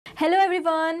Hello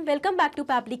everyone, welcome back to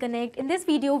Pabbly Connect. In this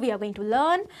video, we are going to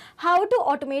learn how to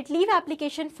automate leave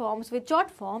application forms with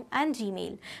Jotform and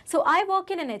Gmail. So I work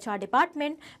in an HR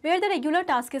department where the regular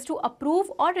task is to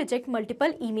approve or reject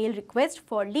multiple email requests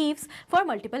for leaves for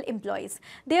multiple employees.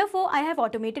 Therefore, I have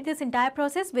automated this entire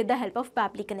process with the help of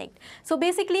Pabbly Connect. So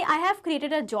basically, I have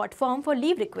created a Jotform for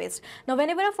leave request. Now,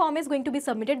 whenever a form is going to be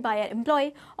submitted by an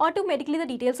employee, automatically the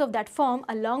details of that form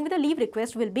along with the leave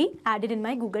request will be added in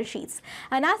my Google Sheets.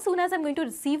 And as soon as I'm going to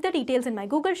receive the details in my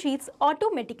Google Sheets,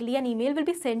 automatically an email will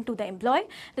be sent to the employee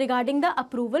regarding the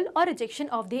approval or rejection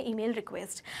of their email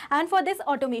request. And for this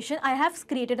automation, I have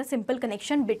created a simple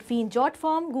connection between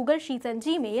Jotform, Google Sheets and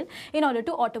Gmail in order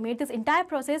to automate this entire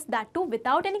process, that too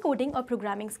without any coding or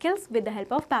programming skills, with the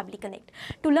help of Pabbly Connect.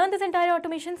 To learn this entire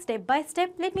automation step by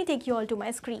step, let me take you all to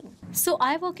my screen. So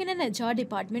I work in an HR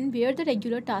department where the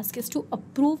regular task is to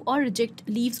approve or reject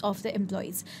leaves of the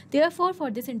employees. Therefore, for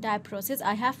this entire process,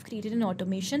 I have created an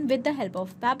automation with the help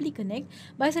of Pabbly Connect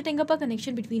by setting up a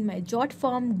connection between my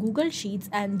Jotform, Google Sheets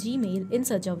and Gmail in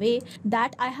such a way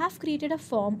that I have created a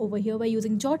form over here by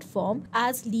using Jotform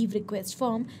as leave request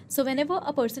form. So whenever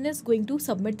a person is going to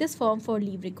submit this form for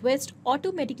leave request,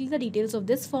 automatically the details of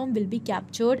this form will be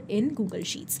captured in Google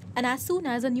Sheets. And as soon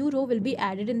as a new row will be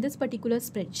added in this particular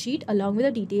spreadsheet along with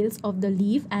the details of the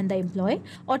leave and the employee,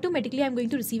 automatically I'm going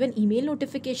to receive an email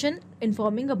notification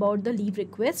informing about the leave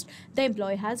request the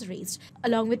employee has raised,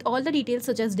 along with all the details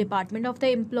such as department of the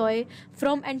employee,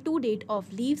 from and to date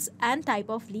of leaves and type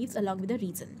of leaves along with the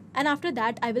reason. And after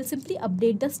that, I will simply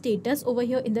update the status over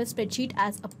here in the spreadsheet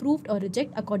as approved or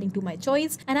reject according to my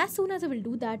choice. And as soon as I will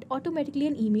do that, automatically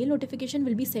an email notification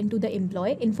will be sent to the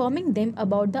employee informing them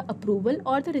about the approval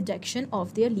or the rejection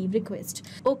of their leave request.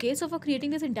 Okay, so for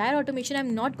creating this entire automation,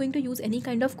 I'm not going to use any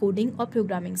kind of coding or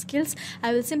programming skills.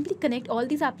 I will simply connect all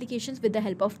these applications with the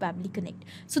help of Pabbly Connect.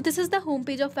 So this is the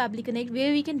homepage of Pabbly Connect,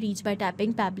 where we can reach by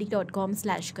tapping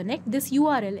pabbly.com/connect, this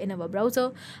URL in our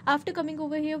browser. After coming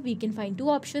over here, we can find two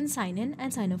options: sign in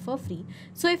and sign up for free.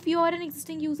 So if you are an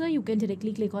existing user, you can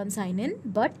directly click on sign in,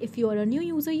 but if you are a new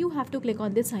user, you have to click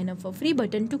on this sign up for free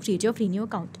button to create your free new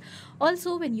account.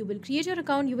 Also, when you will create your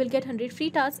account, you will get 100 free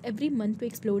tasks every month to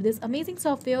explore this amazing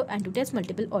software and to test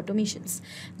multiple automations.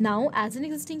 Now, as an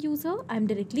existing user, I'm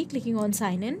directly clicking on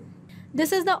sign in.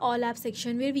 This is the all apps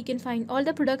section where we can find all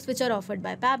the products which are offered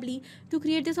by Pabbly. To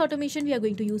create this automation, we are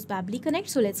going to use Pabbly Connect.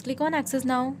 So let's click on access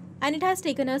now. And it has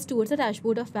taken us towards the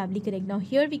dashboard of Pabbly Connect. Now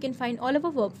here we can find all of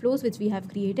our workflows which we have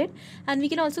created, and we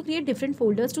can also create different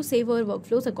folders to save our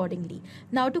workflows accordingly.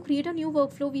 Now to create a new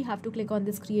workflow, we have to click on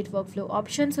this create workflow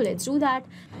option. So let's do that.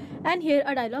 And here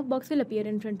a dialog box will appear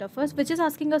in front of us, which is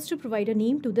asking us to provide a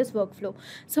name to this workflow.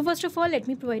 So first of all, let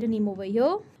me provide a name over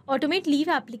here: automate leave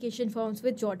application forms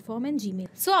with Jotform and Gmail.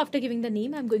 So after giving the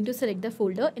name, I'm going to select the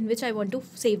folder in which I want to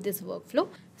save this workflow.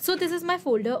 So this is my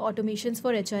folder automations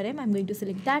for HRM. I'm going to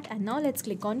select that, and now let's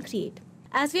click on create.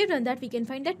 As we have done that, we can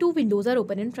find that two windows are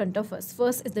open in front of us.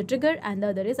 First is the trigger and the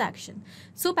other is action.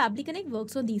 So Pabbly Connect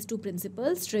works on these two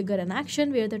principles, trigger and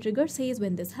action, where the trigger says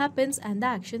when this happens and the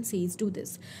action says do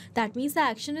this. That means the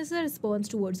action is a response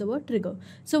towards our trigger.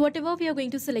 So whatever we are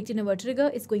going to select in our trigger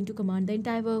is going to command the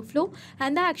entire workflow,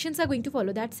 and the actions are going to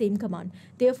follow that same command.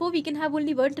 Therefore, we can have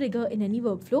only one trigger in any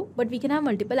workflow, but we can have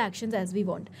multiple actions as we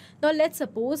want. Now let's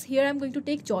suppose here I'm going to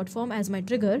take Jotform as my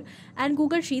trigger and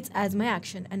Google Sheets as my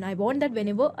action, and I want that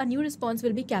whenever a new response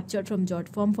will be captured from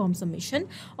Jotform form submission,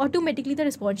 automatically the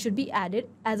response should be added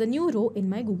as a new row in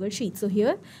my Google Sheet. So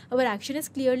here our action is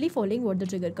clearly following what the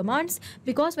trigger commands,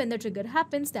 because when the trigger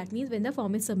happens, that means when the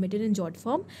form is submitted in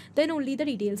Jotform, then only the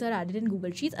details are added in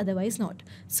Google Sheets, otherwise not.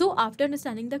 So after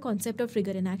understanding the concept of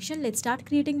trigger in action, let's start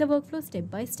creating the workflow step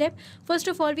by step. First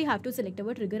of all, we have to select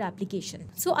our trigger application.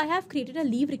 So I have created a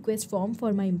leave request form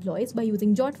for my employees by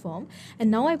using Jotform,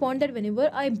 and now I want that whenever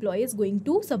our employee is going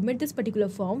to submit this particular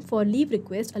form for leave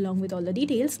request along with all the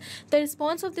details, the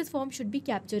response of this form should be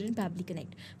captured in Pabbly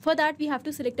Connect. For that, we have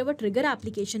to select our trigger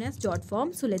application as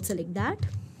Jotform. So let's select that.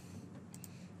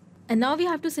 And now we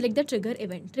have to select the trigger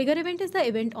event. Trigger event is the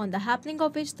event on the happening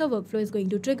of which the workflow is going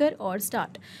to trigger or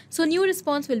start. So new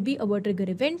response will be our trigger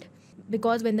event,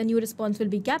 because when the new response will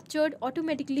be captured,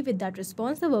 automatically with that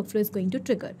response, the workflow is going to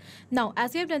trigger. Now,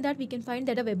 as we have done that, we can find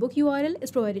that a webhook URL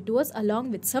is provided to us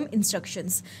along with some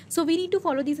instructions. So we need to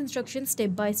follow these instructions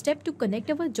step by step to connect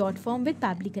our Jotform with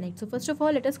Pabbly Connect. So first of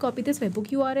all, let us copy this webhook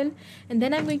URL, and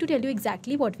then I'm going to tell you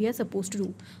exactly what we are supposed to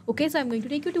do. Okay, so I'm going to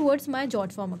take you towards my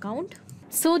Jotform account.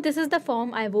 So this is the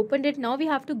form. I've opened it. Now we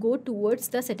have to go towards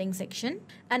the settings section,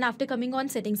 and after coming on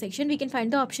settings section, we can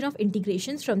find the option of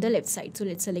integrations from the left side. So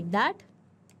let's select that.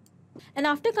 And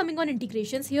after coming on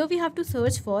integrations, here we have to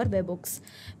search for webhooks.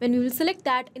 When we will select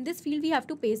that, in this field we have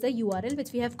to paste the URL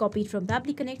which we have copied from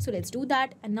Pabbly Connect. So let's do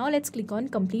that, and now let's click on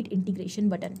complete integration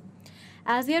button.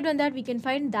 As we have done that, we can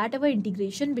find that our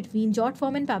integration between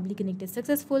Jotform and Pabbly Connect is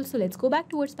successful. So let's go back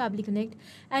towards Pabbly Connect,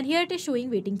 and here it is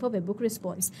showing waiting for webhook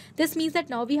response. This means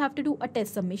that now we have to do a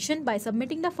test submission by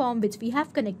submitting the form which we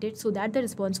have connected so that the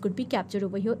response could be captured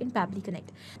over here in Pabbly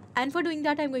Connect. And for doing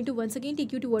that, I'm going to once again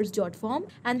take you towards Jotform,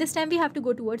 and this time we have to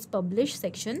go towards publish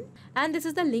section, and this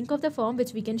is the link of the form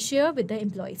which we can share with the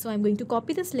employee. So I'm going to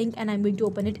copy this link and I'm going to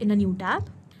open it in a new tab.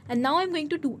 And now I'm going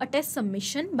to do a test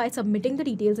submission by submitting the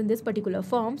details in this particular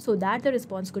form so that the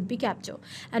response could be captured.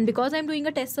 And because I'm doing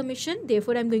a test submission,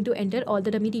 therefore I'm going to enter all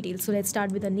the dummy details. So let's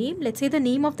start with a name. Let's say the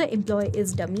name of the employee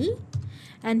is dummy,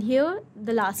 and here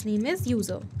the last name is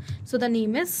user. So the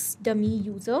name is dummy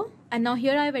user. And now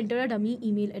here I have entered a dummy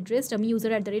email address,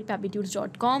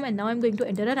 dummyuser@pabblytunes.com, and now I'm going to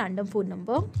enter a random phone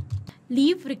number.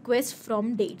 Leave request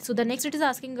from date. So the next it is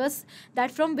asking us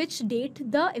that from which date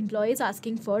the employee is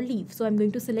asking for leave. So I'm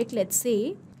going to select, let's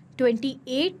say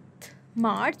 28th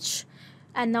March,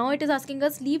 and now it is asking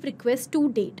us leave request to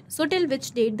date. So till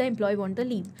which date the employee want the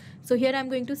leave. So here I'm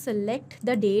going to select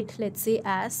the date, let's say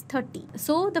as 30.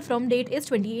 So the from date is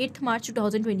 28th March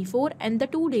 2024 and the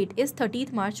to date is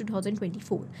 30th March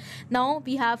 2024. Now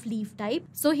we have leave type.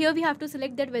 So here we have to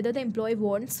select that whether the employee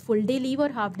wants full day leave or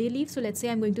half day leave. So let's say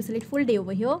I'm going to select full day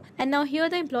over here. And now here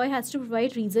the employee has to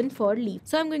provide reason for leave.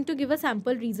 So I'm going to give a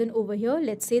sample reason over here.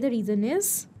 Let's say the reason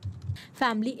is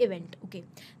family event. Okay,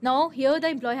 now here the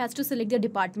employee has to select the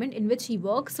department in which he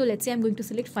works. So let's say I'm going to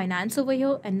select finance over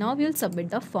here, and now we will submit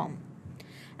the form.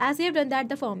 As we have done that,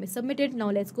 the form is submitted. Now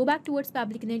let's go back towards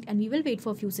Pabbly Connect, and we will wait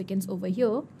for a few seconds over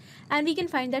here, and we can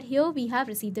find that here we have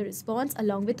received the response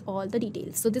along with all the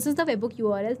details. So this is the webhook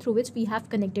URL through which we have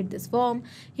connected this form.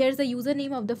 Here's the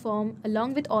username of the form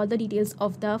along with all the details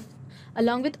of the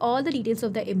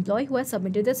employee who has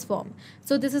submitted this form.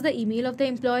 So this is the email of the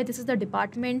employee, this is the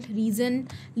department, reason,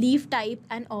 leave type,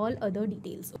 and all other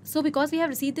details. So because we have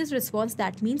received this response,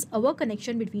 that means our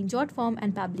connection between Jotform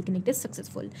and Pabbly Connect is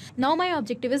successful. Now my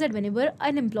objective is that whenever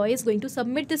an employee is going to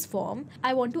submit this form,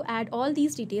 I want to add all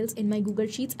these details in my Google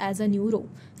Sheets as a new row.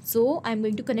 So I'm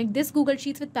going to connect this Google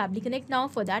Sheets with Pabbly Connect. Now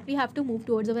for that we have to move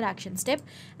towards our action step,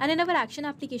 and in our action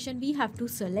application we have to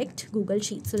select Google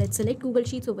Sheets. So let's select Google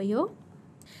Sheets over here.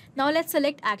 Now let's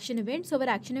select action event. So our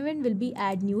action event will be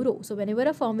add new row. So whenever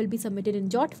a form will be submitted in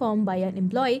Jotform by an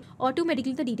employee,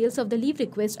 automatically the details of the leave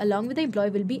request along with the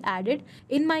employee will be added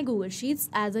in my Google Sheets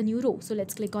as a new row. So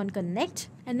let's click on connect.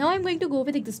 And now I'm going to go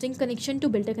with existing connection to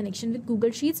build a connection with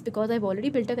Google Sheets because I've already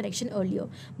built a connection earlier.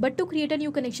 But to create a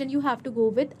new connection, you have to go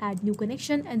with add new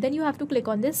connection, and then you have to click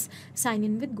on this sign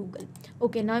in with Google.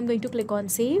 Okay, now I'm going to click on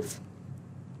save.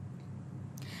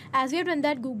 As we have done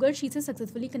that, Google Sheets is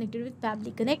successfully connected with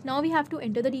Pabbly Connect. Now we have to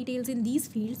enter the details in these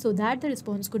fields so that the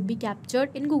response could be captured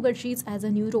in Google Sheets as a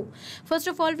new row. First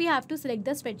of all, we have to select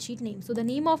the spreadsheet name. So the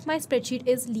name of my spreadsheet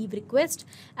is leave request,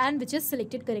 and which is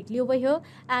selected correctly over here.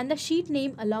 And the sheet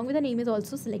name along with the name is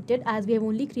also selected as we have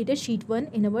only created sheet 1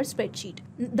 in our spreadsheet.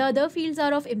 The other fields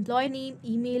are of employee name,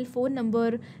 email, phone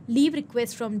number, leave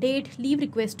request from date, leave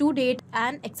request to date,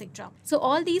 and etc. So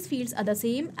all these fields are the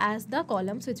same as the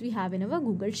columns which we have in our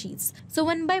Google Sheets. So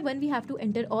one by one we have to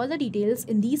enter all the details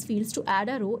in these fields to add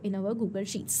a row in our Google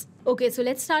Sheets. Okay, so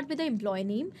let's start with the employee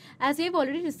name. As we have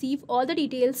already received all the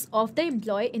details of the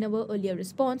employee in our earlier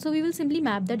response, so we will simply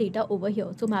map the data over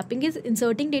here. So mapping is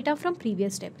inserting data from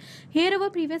previous step. Here our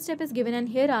previous step is given and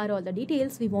here are all the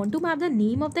details. We want to map the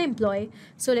name of the employee.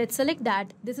 So let's select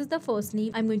that. This is the first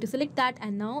name. I'm going to select that,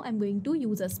 and now I'm going to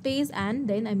use a space, and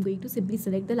then I'm going to simply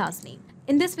select the last name.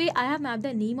 In this way, I have mapped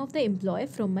the name of the employee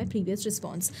from my previous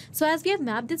response. So as we have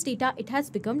mapped this data, it has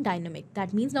become dynamic.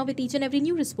 That means now with each and every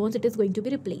new response, it is going to be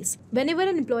replaced. Whenever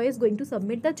an employee is going to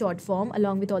submit the Jotform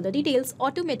along with all the details,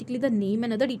 automatically the name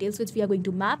and other details which we are going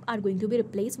to map are going to be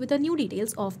replaced with the new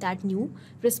details of that new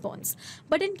response.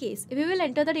 But in case if we will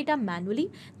enter the data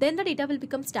manually, then the data will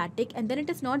become static and then it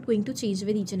is not going to change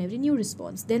with each and every new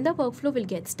response. Then the workflow will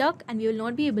get stuck and we will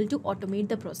not be able to automate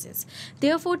the process.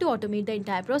 Therefore, to automate the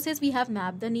entire process, we have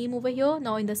mapped the name over here.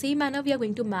 Now in the same manner, we are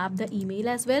going to map the email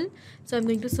as well. So I'm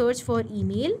going to search for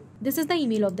email. This is the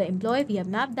email of the employee. We have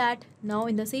mapped that. Now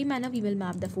in the same manner, we will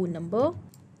map the phone number.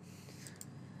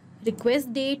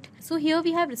 Request date. So here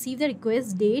we have received the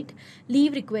request date,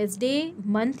 leave request day,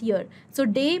 month, year. So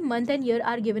day, month and year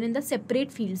are given in the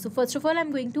separate fields. So first of all,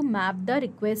 I'm going to map the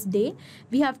request day.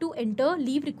 We have to enter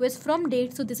leave request from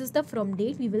date. So this is the from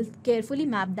date. We will carefully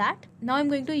map that. Now I'm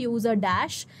going to use a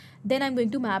dash then I'm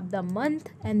going to map the month,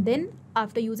 and then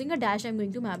after using a dash I'm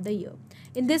going to map the year.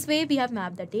 In this way we have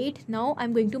mapped the date. Now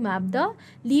I'm going to map the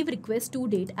leave request to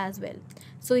date as well.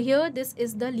 So here this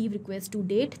is the leave request to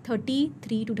date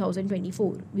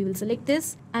 30/3/2024. We will select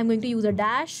this. I'm going to use a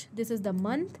dash. This is the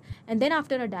month, and then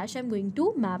after a dash I'm going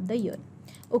to map the year.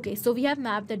 Okay, so we have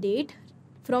mapped the date,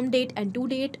 from date and to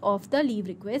date of the leave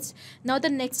request. Now the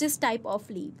next is type of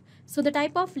leave. So the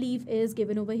type of leave is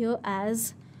given over here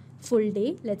as full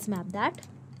day. Let's map that.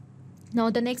 Now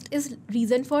the next is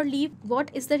reason for leave.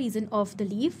 What is the reason of the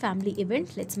leave? Family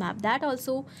event. Let's map that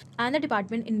also. And the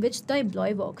department in which the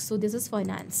employee works. So this is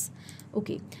finance.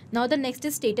 Okay. Now the next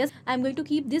is status. I'm going to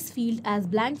keep this field as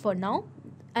blank for now.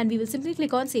 And we will simply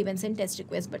click on save and send test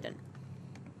request button.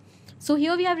 So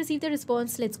here we have received the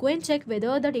response. Let's go and check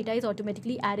whether the data is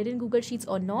automatically added in Google Sheets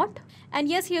or not. And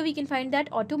yes, here we can find that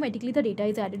automatically the data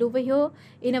is added over here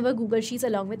in our Google Sheets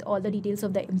along with all the details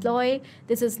of the employee.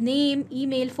 This is name,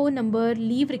 email, phone number,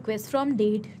 leave request from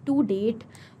date to date.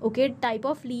 Okay, type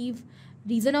of leave,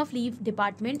 reason of leave,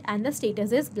 department, and the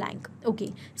status is blank.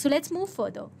 Okay, so let's move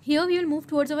further. Here we will move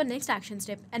towards our next action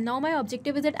step, and now my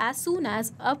objective is that as soon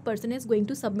as a person is going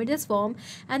to submit this form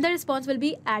and the response will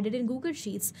be added in Google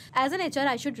Sheets, as an HR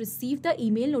I should receive the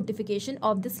email notification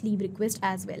of this leave request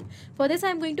as well. For this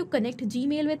I am going to connect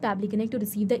Gmail with Pabbly Connect to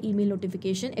receive the email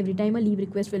notification every time a leave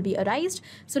request will be arised.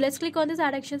 So let's click on this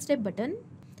add action step button,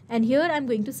 and here I'm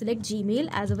going to select Gmail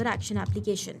as our action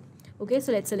application. Okay,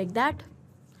 so let's select that.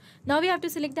 Now we have to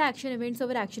select the action event. So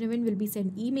our action event will be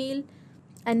send email,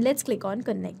 and let's click on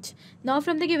connect. Now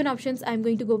from the given options I'm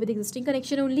going to go with existing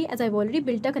connection only, as I've already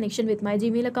built a connection with my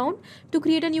Gmail account. To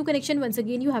create a new connection, once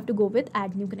again you have to go with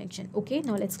add new connection. Okay,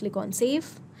 now let's click on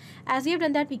save. As we have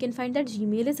done that, we can find that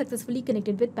Gmail is successfully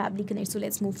connected with Pabbly Connect. So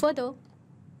let's move further.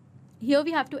 Here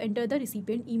we have to enter the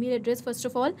recipient email address first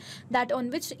of all, that on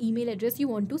which email address you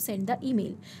want to send the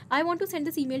email. I want to send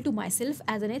this email to myself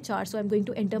as an HR, so I'm going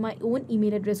to enter my own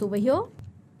email address over here,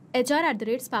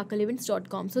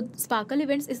 hr@sparkleevents.com. So Sparkle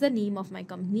Events is the name of my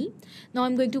company. Now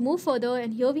I'm going to move further,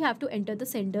 and here we have to enter the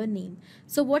sender name.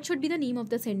 So what should be the name of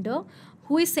the sender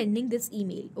who is sending this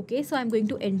email? Okay, so I'm going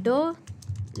to enter,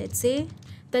 let's say,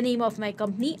 the name of my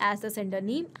company as the sender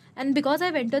name, and because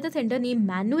I've entered the sender name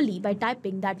manually by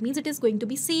typing, that means it is going to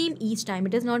be same each time.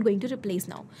 It is not going to replace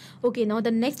now. Okay, now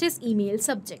the next is email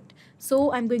subject.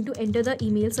 So I'm going to enter the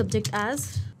email subject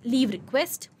as leave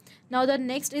request. Now the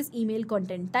next is email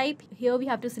content type. Here we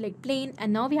have to select plain,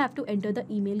 and now we have to enter the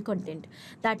email content.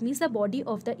 That means the body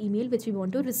of the email which we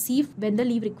want to receive when the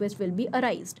leave request will be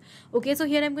arised. Okay, so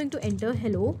here I'm going to enter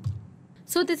hello.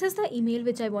 So this is the email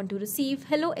which I want to receive.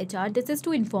 Hello HR, this is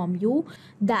to inform you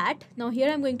that. Now here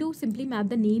I'm going to simply map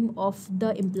the name of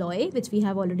the employee which we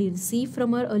have already received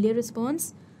from our earlier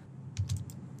response.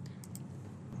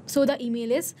 So the email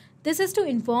is, this is to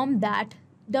inform that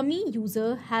dummy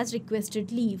user has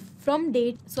requested leave from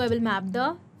date. So I will map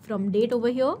the from date over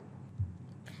here.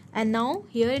 And now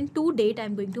here in to date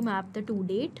I'm going to map the to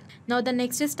date. Now the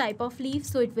next is type of leave.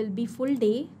 So it will be full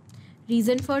day.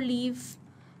 Reason for leave.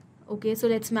 Okay, so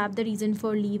let's map the reason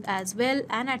for leave as well,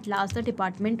 and at last the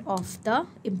department of the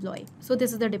employee. So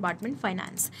this is the department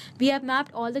finance. We have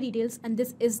mapped all the details, and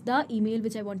this is the email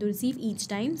which I want to receive each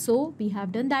time. So we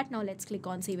have done that. Now let's click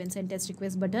on save and send test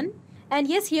request button. And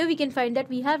yes, here we can find that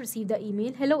we have received the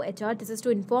email. Hello HR, this is to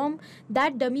inform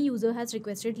that dummy user has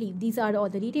requested leave. These are all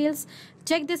the details.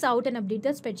 Check this out and update the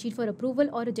spreadsheet for approval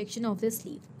or rejection of this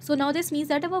leave. So now this means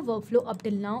that our workflow up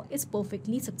till now is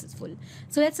perfectly successful.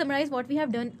 So let's summarize what we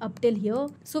have done up till here.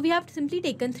 So we have simply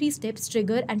taken 3 steps: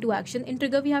 trigger and to action. In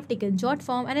trigger we have taken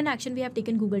Jotform, and in action we have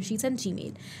taken Google Sheets and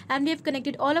Gmail. And we have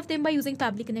connected all of them by using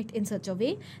Pabbly Connect in such a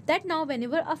way that now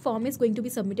whenever a form is going to be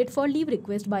submitted for leave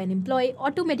request by an employee,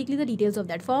 automatically the details of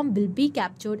that form will be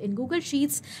captured in Google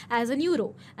Sheets as a new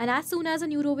row. And as soon as a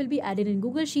new row will be added in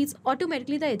Google Sheets,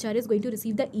 automatically the HR is going to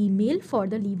receive the email for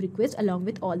the leave request along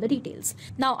with all the details.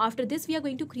 Now after this we are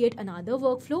going to create another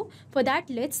workflow. For that,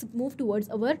 let's move towards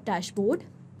our dashboard.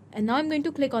 And now I'm going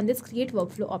to click on this create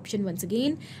workflow option once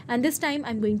again, and this time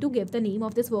I'm going to give the name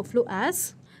of this workflow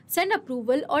as send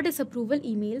approval or disapproval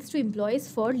emails to employees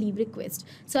for leave request.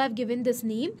 So I've given this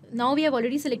name. Now we have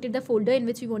already selected the folder in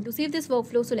which we want to save this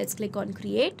workflow. So let's click on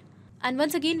create. And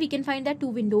once again, we can find that two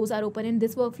windows are open in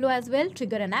this workflow as well,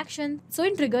 trigger and action. So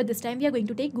in trigger, this time we are going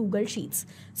to take Google Sheets.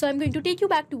 So I'm going to take you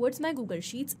back towards my Google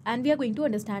Sheets and we are going to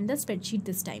understand the spreadsheet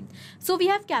this time. So we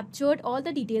have captured all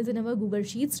the details in our Google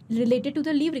Sheets related to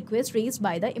the leave request raised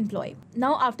by the employee.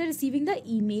 Now after receiving the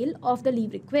email of the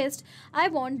leave request, I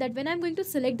want that when I'm going to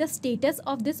select the status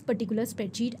of this particular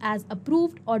spreadsheet as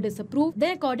approved or disapproved,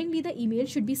 then accordingly the email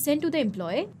should be sent to the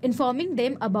employee informing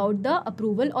them about the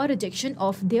approval or rejection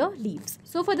of their leave.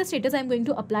 So for the status, I'm going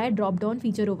to apply a drop down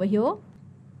feature over here.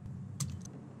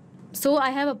 So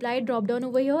I have applied drop down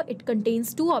over here. It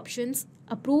contains two options,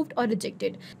 approved or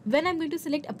rejected. When I'm going to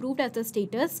select approved as the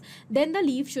status, then the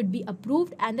leave should be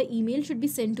approved and the email should be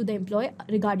sent to the employee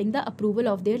regarding the approval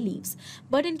of their leaves.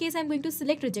 But in case I'm going to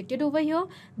select rejected over here,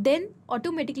 then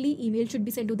automatically email should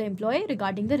be sent to the employee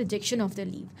regarding the rejection of the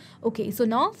leave. Okay, so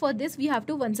now for this we have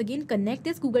to once again connect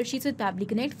this Google Sheets with Pabbly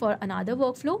Connect for another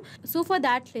workflow. So for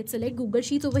that, let's select Google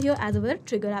Sheets over here as our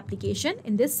trigger application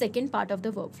in this second part of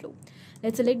the workflow.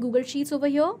 Let's select Google Sheets over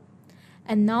here.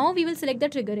 And now we will select the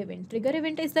trigger event. Trigger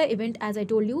event is the event, as I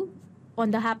told you, on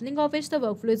the happening of which the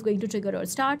workflow is going to trigger or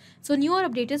start. So new or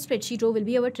updated spreadsheet row will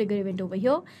be our trigger event over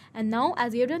here. And now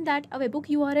as we have done that, a webhook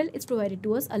URL is provided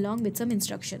to us along with some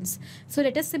instructions. So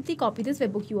let us simply copy this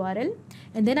webhook URL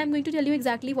and then I'm going to tell you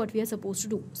exactly what we are supposed to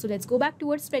do. So let's go back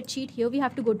towards spreadsheet. Here we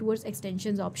have to go towards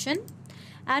extensions option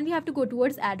and we have to go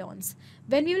towards add-ons.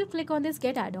 When we will click on this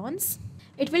get add-ons,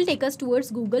 it will take us towards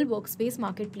Google Workspace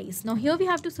Marketplace. Now here we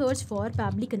have to search for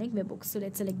Pabbly Connect Webhooks. So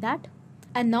let's select that.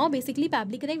 And now basically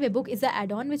Pabbly Connect Webhook is the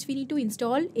add-on which we need to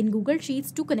install in Google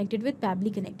Sheets to connect it with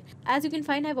Pabbly Connect. As you can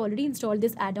find, I've already installed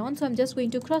this add-on, so I'm just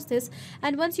going to cross this.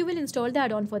 And once you will install the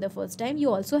add-on for the first time, you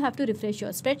also have to refresh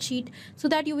your spreadsheet so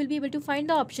that you will be able to find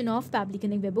the option of Pabbly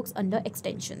Connect Webhooks under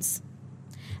extensions.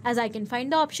 As I can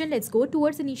find the option, let's go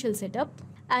towards initial setup.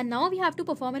 And now we have to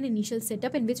perform an initial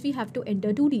setup in which we have to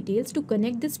enter two details to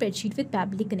connect this spreadsheet with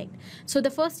Pabbly Connect. So the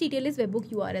first detail is webhook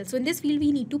URL. So in this field,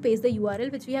 we need to paste the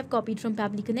URL which we have copied from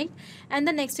Pabbly Connect. And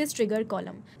the next is trigger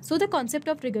column. So the concept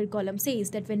of trigger column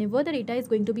says that whenever the data is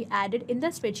going to be added in the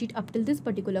spreadsheet up till this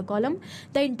particular column,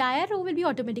 the entire row will be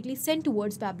automatically sent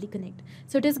towards Pabbly Connect.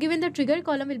 So it is given the trigger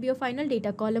column will be a final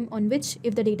data column on which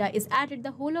if the data is added,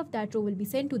 the whole of that row will be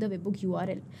sent to the webhook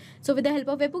URL. So with the help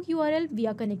of webhook URL, we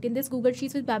are connecting this Google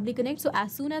Sheets with Pabbly Connect. So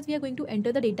as soon as we are going to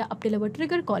enter the data up till our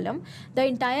trigger column, the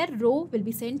entire row will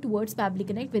be sent towards Pabbly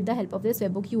Connect with the help of this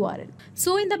webhook URL.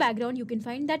 So in the background, you can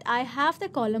find that I have the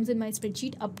columns in my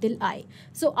spreadsheet up till I.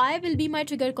 So I will be my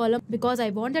trigger column because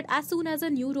I want that as soon as a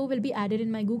new row will be added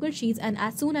in my Google Sheets and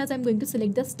as soon as I'm going to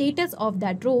select the status of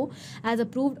that row as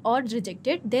approved or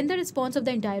rejected, then the response of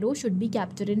the entire row should be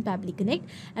captured in Pabbly Connect.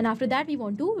 And after that, we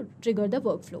want to trigger the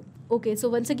workflow. Okay, so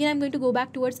once again, I'm going to go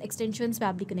back towards extensions,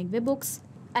 Pabbly Connect Webhooks.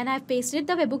 And I've pasted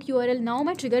the webhook URL. Now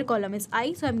my trigger column is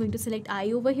I, so I'm going to select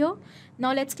I over here.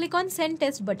 Now let's click on send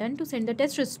test button to send the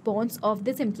test response of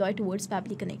this employee towards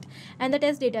Pabbly Connect. And the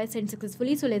test data is sent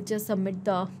successfully, so let's just submit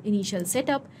the initial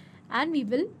setup and we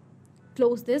will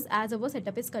close this as our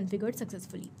setup is configured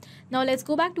successfully. Now let's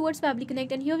go back towards Pabbly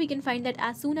Connect and here we can find that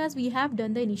as soon as we have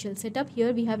done the initial setup,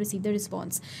 here we have received the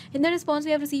response. In the response,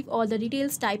 we have received all the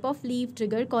details, type of leave,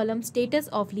 trigger column, status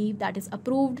of leave, that is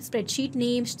approved, spreadsheet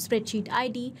name, spreadsheet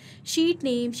ID, sheet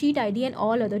name, sheet ID and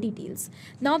all other details.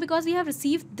 Now because we have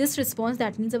received this response,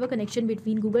 that means our connection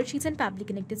between Google Sheets and Pabbly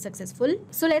Connect is successful.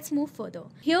 So let's move further.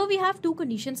 Here we have two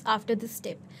conditions after this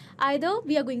step. Either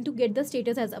we are going to get the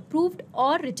status as approved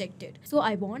or rejected. So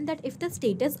I want that if the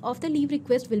status of the leave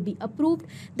request will be approved,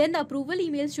 then the approval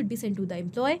email should be sent to the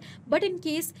employee. But in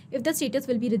case if the status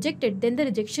will be rejected, then the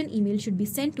rejection email should be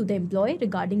sent to the employee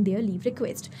regarding their leave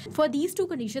request. For these two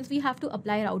conditions, we have to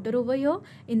apply router over here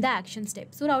in the action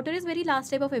step. So router is very last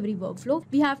step of every workflow.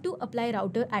 We have to apply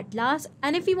router at last.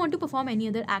 And if we want to perform any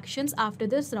other actions after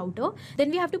this router,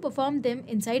 then we have to perform them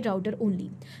inside router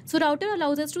only. So router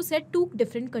allows us to set two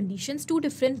different conditions, two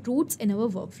different routes in our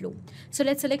workflow. So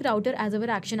let's select router as our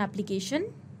action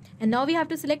application. And now we have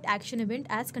to select action event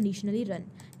as conditionally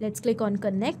run. Let's click on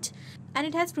connect and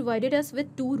it has provided us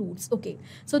with two routes. Okay,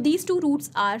 so these two routes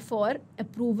are for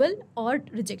approval or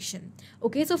rejection.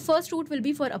 Okay, so first route will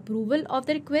be for approval of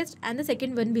the request and the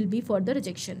second one will be for the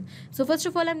rejection. So first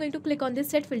of all, I'm going to click on this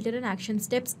set filter and action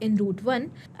steps in route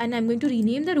 1 and I'm going to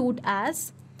rename the route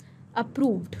as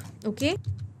approved. Okay,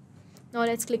 now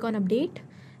let's click on update.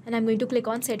 And I'm going to click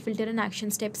on set filter and action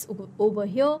steps over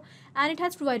here and it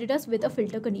has provided us with a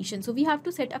filter condition. So we have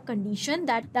to set a condition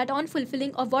that on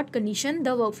fulfilling of what condition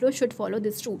the workflow should follow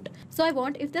this route. So I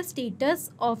want if the status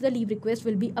of the leave request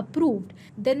will be approved,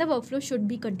 then the workflow should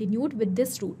be continued with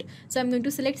this route. So I'm going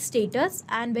to select status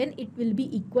and when it will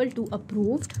be equal to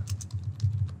approved,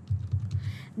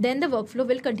 then the workflow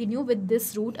will continue with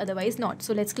this route, otherwise not.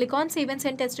 So let's click on save and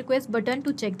send test request button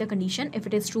to check the condition if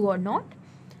it is true or not.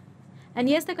 And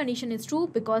yes, the condition is true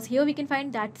because here we can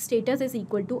find that status is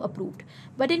equal to approved.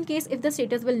 But in case if the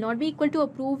status will not be equal to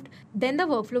approved, then the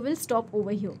workflow will stop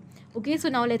over here. Okay, so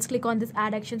now let's click on this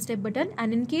add action step button,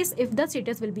 and in case if the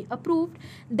status will be approved,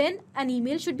 then an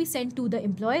email should be sent to the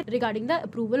employee regarding the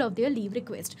approval of their leave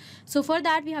request. So for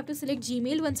that we have to select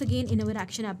Gmail once again in our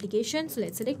action application. So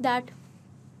let's select that.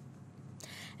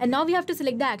 And now we have to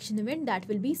select the action event that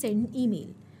will be send email.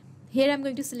 Here I'm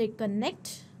going to select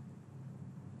connect.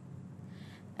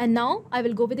 And now I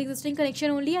will go with existing connection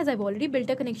only as I've already built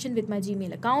a connection with my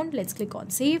Gmail account. Let's click on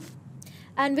save.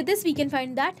 And with this we can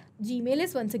find that Gmail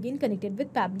is once again connected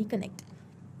with Pabbly Connect.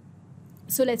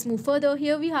 So let's move further.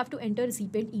 Here we have to enter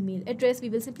recipient email address. We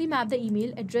will simply map the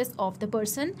email address of the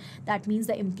person, that means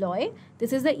the employee.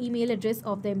 This is the email address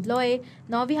of the employee.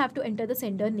 Now we have to enter the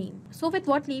sender name. So with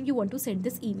what name you want to send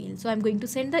this email? So I'm going to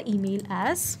send the email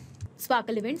as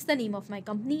Sparkle Events, the name of my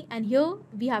company, and here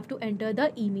we have to enter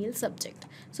the email subject.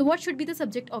 So what should be the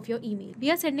subject of your email?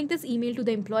 We are sending this email to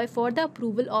the employee for the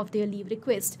approval of their leave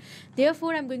request.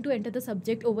 Therefore, I'm going to enter the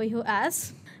subject over here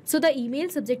as, so the email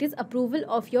subject is approval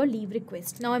of your leave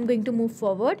request. Now I'm going to move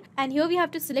forward, and here we have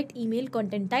to select email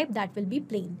content type, that will be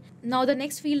plain. Now the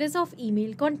next field is of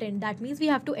email content. That means we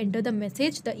have to enter the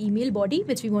message, the email body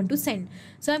which we want to send.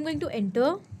 So I'm going to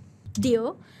enter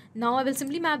dear. Now I will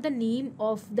simply map the name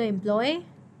of the employee,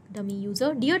 dummy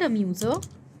user, dear dummy user,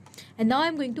 and now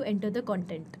I'm going to enter the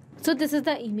content. So this is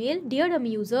the email. Dear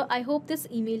dummy user, I hope this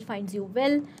email finds you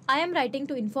well. I am writing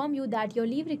to inform you that your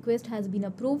leave request has been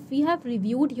approved. We have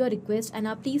reviewed your request and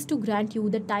are pleased to grant you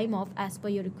the time off as per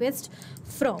your request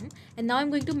from. And now I'm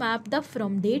going to map the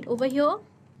from date over here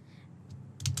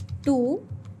to,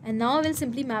 and now I will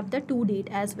simply map the to date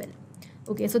as well.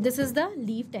 Okay, so this is the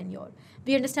leave tenure.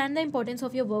 We understand the importance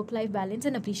of your work-life balance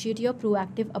and appreciate your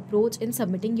proactive approach in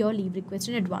submitting your leave request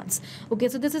in advance. Okay,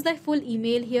 so this is the full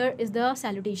email. Here is the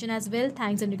salutation as well.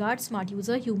 Thanks and regards, Smart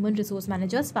User, Human Resource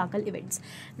Manager, Sparkle Events.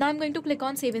 Now I'm going to click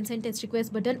on Save and Send Test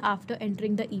Request button after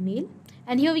entering the email.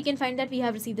 And here we can find that we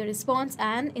have received the response,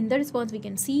 and in the response we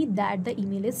can see that the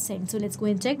email is sent. So let's go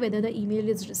and check whether the email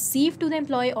is received to the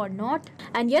employee or not.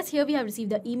 And yes, here we have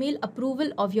received the email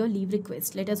approval of your leave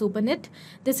request. Let us open it.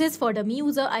 This is for the me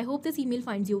user. I hope this email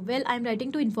finds you well. I'm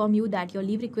writing to inform you that your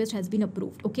leave request has been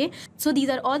approved. Okay, so these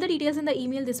are all the details in the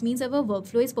email. This means our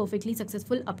workflow is perfectly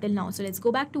successful up till now. So let's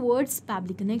go back towards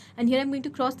Pabbly Connect, and here I'm going to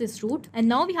cross this route, and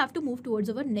now we have to move towards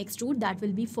our next route, that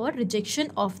will be for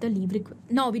rejection of the leave request.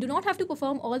 Now we do not have to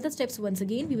perform all the steps once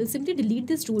again. We will simply delete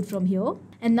this route from here,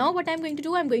 and now what I'm going to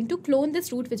do, I'm going to clone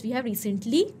this route which we have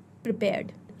recently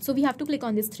prepared. So we have to click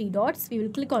on these three dots. We will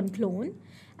click on clone,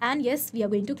 and yes, we are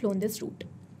going to clone this route.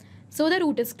 So the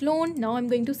route is cloned. Now I'm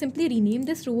going to simply rename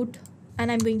this route, and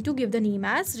I'm going to give the name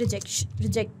as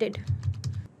rejected.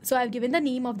 So I've given the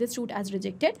name of this route as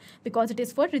rejected because it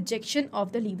is for rejection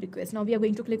of the leave request. Now we are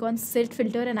going to click on set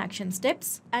filter and action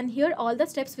steps, and here all the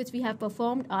steps which we have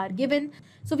performed are given.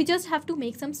 So we just have to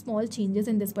make some small changes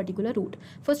in this particular route.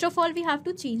 First of all, we have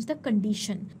to change the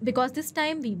condition, because this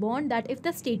time we want that if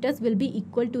the status will be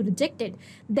equal to rejected,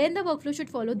 then the workflow should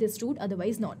follow this route,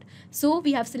 otherwise not. So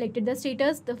we have selected the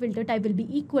status, the filter type will be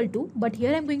equal to, but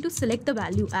here I'm going to select the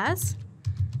value as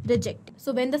reject.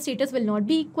 So when the status will not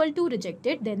be equal to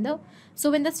rejected, then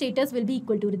when the status will be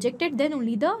equal to rejected, then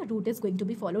only the route is going to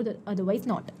be followed, otherwise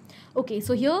not. Okay,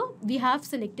 so here we have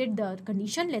selected the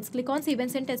condition. Let's click on save and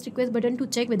send test request button to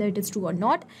check whether it is true or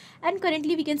not. And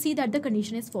currently we can see that the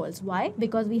condition is false. Why?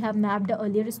 Because we have mapped the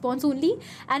earlier response only,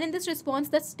 and in this response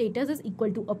the status is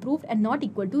equal to approved and not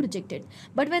equal to rejected.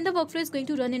 But when the workflow is going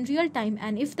to run in real time,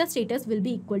 and if the status will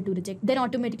be equal to reject, then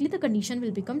automatically the condition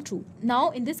will become true.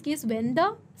 Now in this case, when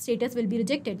the status will be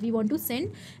rejected, we want to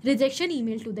send rejection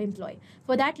email to the employee.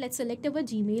 For that, let's select our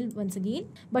Gmail once again,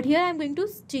 but here I'm going to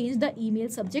change the email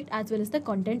subject as well as the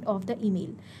content of the email.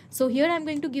 So here I'm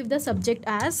going to give the subject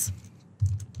as,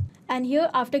 and here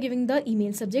after giving the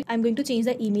email subject, I'm going to change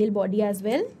the email body as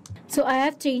well. So I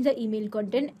have changed the email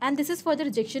content, and this is for the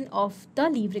rejection of the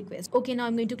leave request. Okay, now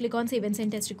I'm going to click on save and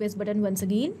send test request button once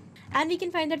again, and we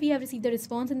can find that we have received the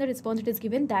response. In the response it is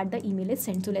given that the email is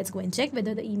sent. So let's go and check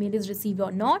whether the email is received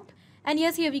or not. And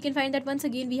yes, here we can find that once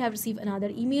again we have received another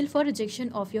email for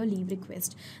rejection of your leave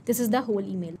request. This is the whole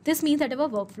email. This means that our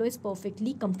workflow is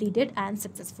perfectly completed and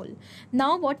successful.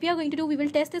 Now what we are going to do, we will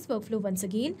test this workflow once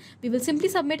again. We will simply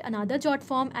submit another jot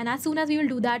form, and as soon as we will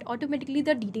do that, automatically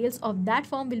the details of that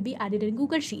form will be added in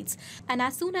Google Sheets. And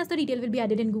as soon as the detail will be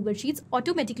added in Google Sheets,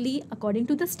 automatically according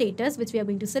to the status which we are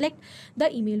going to select,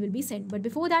 the email will be sent. But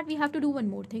before that, we have to do one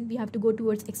more thing. We have to go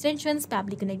towards extensions,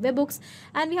 Pabbly Connect webhooks,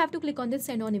 and we have to click on this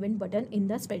send on event button in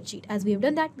the spreadsheet. As we have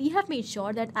done that, we have made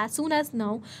sure that as soon as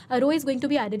now a row is going to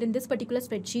be added in this particular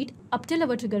spreadsheet up till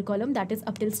our trigger column, that is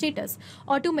up till status,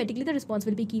 automatically the response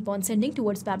will be keep on sending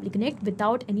towards Pabbly Connect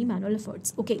without any manual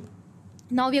efforts. Okay,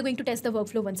 now we are going to test the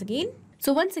workflow once again.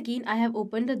 So once again, I have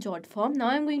opened the jot form. Now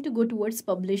I'm going to go towards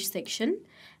publish section,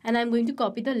 and I'm going to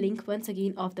copy the link once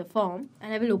again of the form,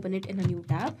 and I will open it in a new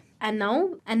tab. And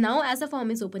now as the form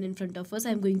is open in front of us,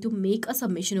 I'm going to make a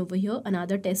submission over here,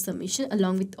 another test submission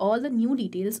along with all the new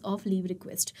details of leave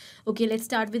request. Okay, let's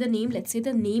start with the name. Let's say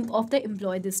the name of the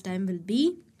employee this time will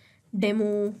be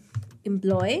demo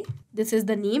employee. This is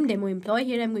the name, demo employee.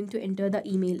 Here I'm going to enter the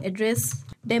email address,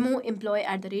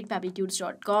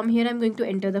 demoemployee@pabblytudes.com. Here I'm going to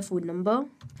enter the phone number,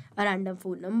 a random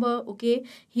phone number. Okay,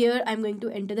 here I'm going to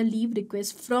enter the leave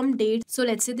request from date. So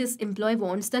let's say this employee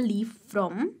wants the leave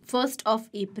from 1st of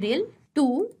April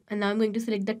to, and now I'm going to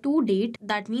select the to date.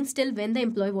 That means till when the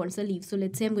employee wants the leave. So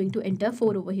let's say I'm going to enter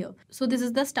 4 over here. So this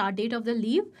is the start date of the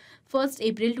leave, 1st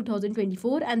April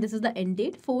 2024, and this is the end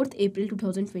date, 4th April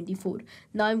 2024.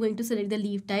 Now I'm going to select the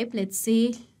leave type. Let's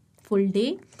say full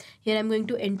day. Here I'm going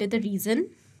to enter the reason.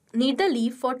 Need the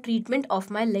leave for treatment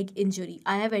of my leg injury.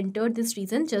 I have entered this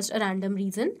reason, just a random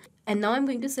reason. And now I'm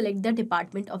going to select the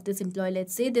department of this employee.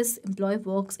 Let's say this employee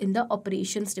works in the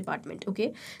operations department.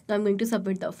 Okay, now I'm going to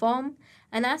submit the form.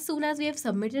 And as soon as we have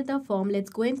submitted the form, let's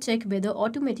go and check whether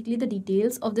automatically the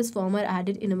details of this form are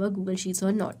added in our Google Sheets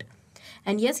or not.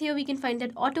 And yes, here we can find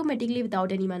that automatically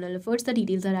without any manual efforts, the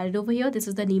details are added over here. This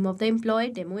is the name of the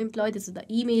employee, demo employee. This is the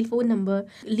email, phone number,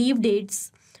 leave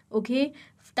dates. Okay,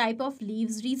 type of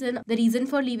leaves, reason, the reason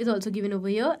for leave is also given over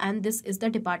here, and this is the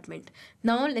department.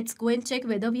 Now let's go and check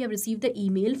whether we have received the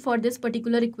email for this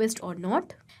particular request or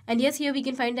not. And yes, here we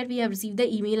can find that we have received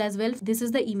the email as well. This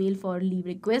is the email for leave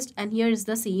request, and here is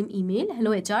the same email.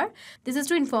 Hello HR, this is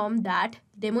to inform that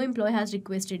demo employee has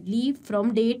requested leave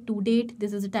from date to date.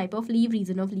 This is the type of leave,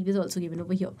 reason of leave is also given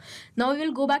over here. Now we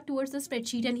will go back towards the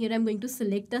spreadsheet, and here I'm going to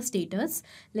select the status.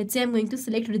 Let's say I'm going to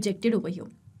select rejected over here.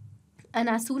 And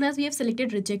as soon as we have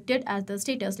selected rejected as the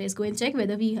status, let's go and check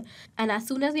whether as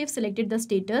soon as we have selected the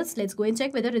status, let's go and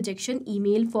check whether rejection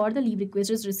email for the leave request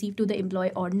is received to the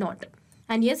employee or not.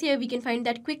 And yes, here we can find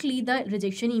that quickly the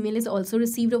rejection email is also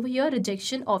received over here.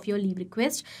 Rejection of your leave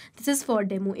request. This is for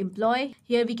demo employee.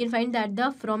 Here we can find that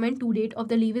the from and to date of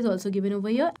the leave is also given over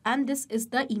here. And this is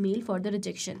the email for the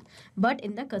rejection, but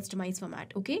in the customized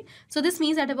format. Okay, so this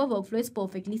means that our workflow is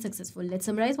perfectly successful. Let's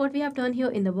summarize what we have done here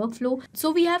in the workflow.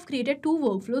 So we have created two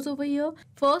workflows over here.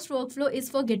 First workflow is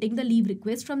for getting the leave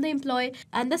request from the employee,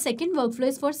 and the second workflow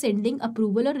is for sending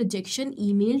approval or rejection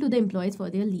email to the employees for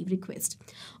their leave request.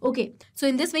 Okay, so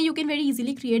in this way you can very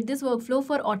easily create this workflow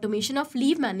for automation of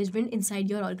leave management inside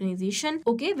your organization.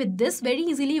 Okay, with this very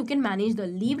easily you can manage the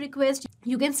leave request.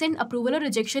 You can send approval or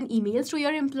rejection emails to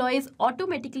your employees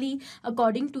automatically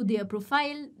according to their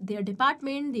profile, their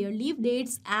department, their leave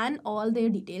dates, and all their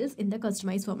details in the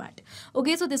customized format.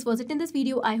 Okay, so this was it in this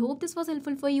video. I hope this was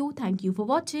helpful for you. Thank you for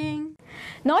watching.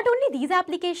 Not only these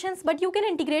applications, but you can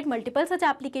integrate multiple such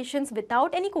applications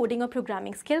without any coding or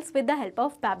programming skills with the help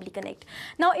of Pabbly Connect.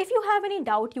 Now, if you have any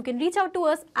doubt, you can reach out to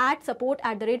us at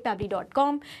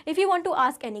support@pabbly.com. If you want to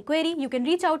ask any query, you can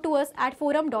reach out to us at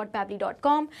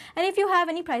forum.pabbly.com. And if you have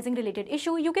any pricing related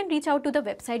issue, you can reach out to the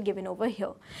website given over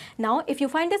here. Now, if you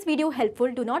find this video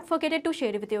helpful, do not forget to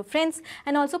share it with your friends,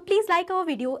 and also please like our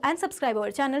video and subscribe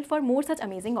our channel for more such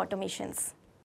amazing automations.